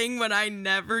of the thing when I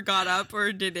never got up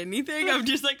or did anything, I'm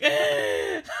just like,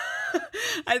 I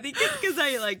think it's because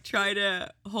I like try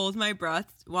to hold my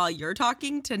breath while you're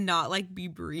talking to not like be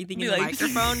breathing in the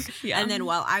microphone. Yeah. And then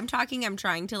while I'm talking, I'm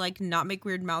trying to like not make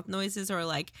weird mouth noises or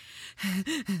like.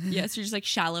 Yes, you're just like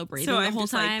shallow breathing the whole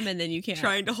time, like, and then you can't.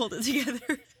 Trying to hold it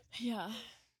together. Yeah.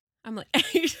 I'm like, I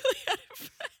usually out of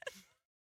breath.